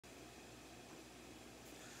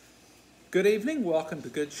Good evening. Welcome to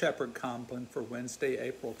Good Shepherd Compline for Wednesday,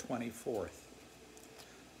 April 24th.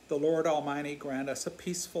 The Lord Almighty grant us a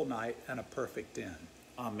peaceful night and a perfect end.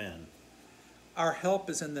 Amen. Our help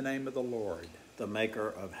is in the name of the Lord, the maker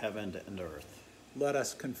of heaven and earth. Let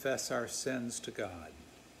us confess our sins to God.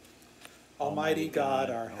 Almighty God,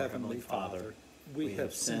 our heavenly Father, we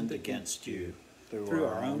have sinned against you through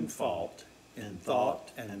our own fault, in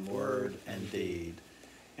thought and word and deed,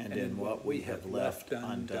 and in what we have left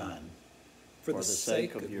undone. For the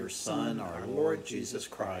sake of your Son, our Lord Jesus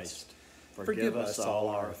Christ, forgive us all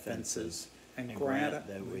our offenses, and grant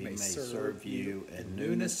that we may serve you in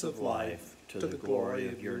newness of life to the glory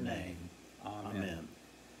of your name. Amen.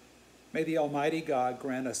 May the Almighty God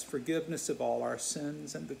grant us forgiveness of all our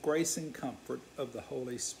sins and the grace and comfort of the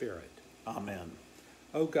Holy Spirit. Amen.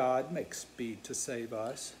 O God, make speed to save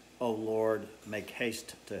us. O Lord, make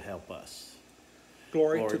haste to help us.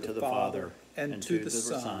 Glory to the Father, and to the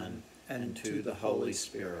Son, and to the Holy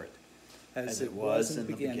Spirit, as it was in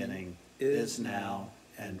the beginning, is now,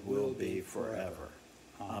 and will be forever.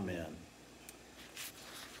 Amen.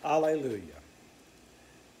 Alleluia.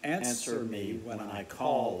 Answer me when I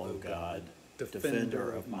call, O God,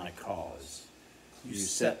 defender of my cause. You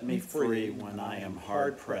set me free when I am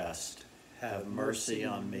hard pressed. Have mercy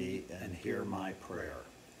on me and hear my prayer.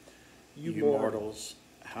 You mortals,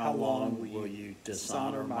 how long will you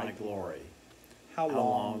dishonor my glory? How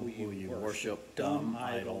long will you worship dumb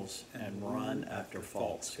idols and run after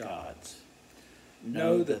false gods?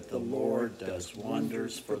 Know that the Lord does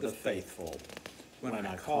wonders for the faithful. When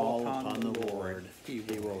I call upon the Lord, he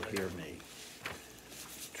will hear me.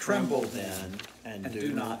 Tremble then, and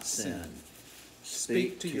do not sin.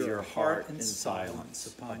 Speak to your heart in silence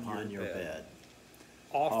upon your bed.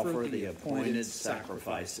 Offer the appointed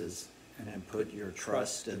sacrifices, and put your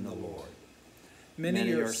trust in the Lord.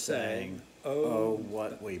 Many are saying, "Oh,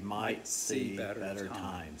 what we might see better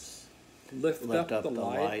times." Lift up the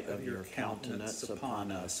light of your countenance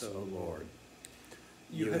upon us, O Lord.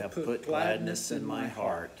 You have put gladness in my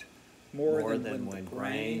heart, more than when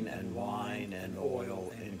grain and wine and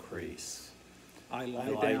oil increase. I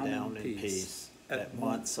lie down in peace, at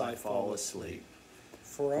once I fall asleep.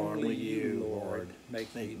 For only you, Lord,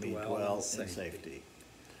 make me dwell in safety.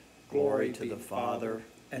 Glory to the Father,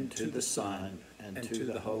 and to the Son, and to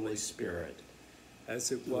the Holy Spirit,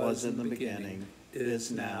 as it was in the beginning, is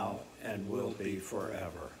now, and will be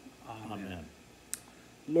forever. Amen.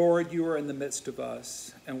 Lord, you are in the midst of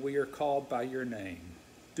us, and we are called by your name.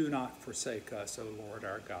 Do not forsake us, O Lord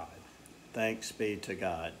our God. Thanks be to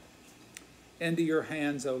God. Into your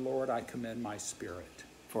hands, O Lord, I commend my spirit.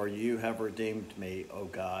 For you have redeemed me, O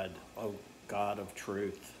God of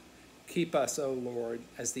truth. Keep us, O Lord,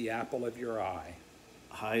 as the apple of your eye.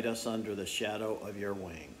 Hide us under the shadow of your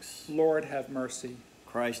wings. Lord, have mercy.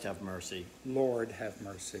 Christ, have mercy. Lord, have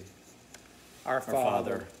mercy. Our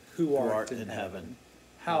Father, who art in heaven,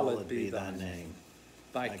 hallowed be thy name.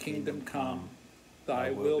 Thy kingdom come,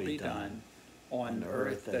 thy will be done, on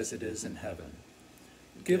earth as it is in heaven.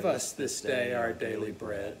 Give us this day our daily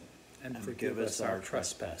bread, and forgive us our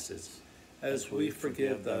trespasses, as we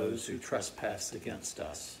forgive those who trespass against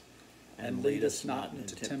us. And lead us not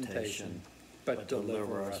into temptation, but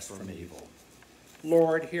deliver us from evil.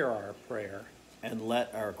 Lord, hear our prayer. And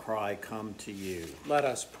let our cry come to you. Let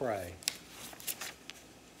us pray.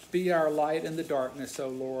 Be our light in the darkness, O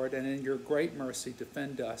Lord, and in your great mercy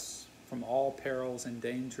defend us from all perils and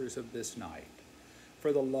dangers of this night,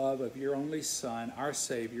 for the love of your only Son, our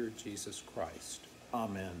Savior, Jesus Christ.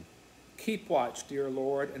 Amen. Keep watch, dear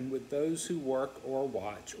Lord, and with those who work or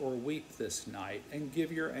watch or weep this night, and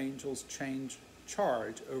give your angels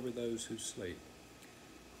charge over those who sleep.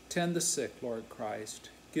 Tend the sick, Lord Christ.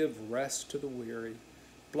 Give rest to the weary.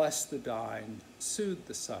 Bless the dying. Soothe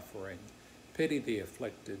the suffering. Pity the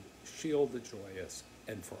afflicted. Shield the joyous.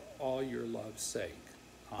 And for all your love's sake.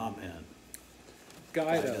 Amen.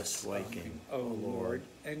 Guide us waking, O Lord,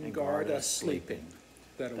 and guard us sleeping,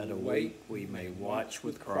 that awake we may watch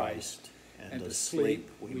with Christ, and asleep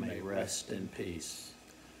we may rest in peace.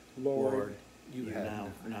 Lord, you have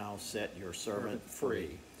now set your servant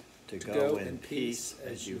free to go in peace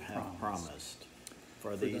as you have promised.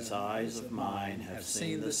 For these eyes of mine have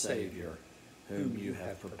seen the Savior, whom you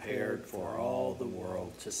have prepared for all the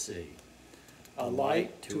world to see, a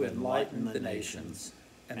light to enlighten the nations,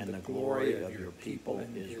 and the glory of your people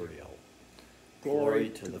Israel. Glory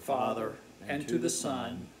to the Father, and to the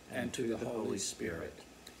Son, and to the Holy Spirit,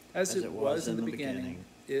 as it was in the beginning,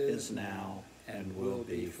 is now, and will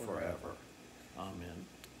be forever. Amen.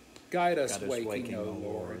 Guide us waking, O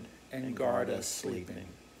Lord, and guard us sleeping,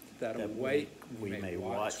 that awake we may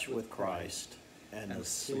watch with Christ, and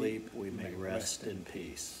asleep we may rest in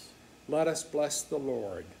peace. Let us bless the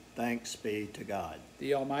Lord. Thanks be to God.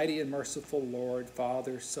 The Almighty and merciful Lord,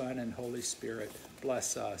 Father, Son, and Holy Spirit,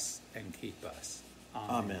 bless us and keep us.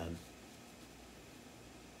 Amen. Amen.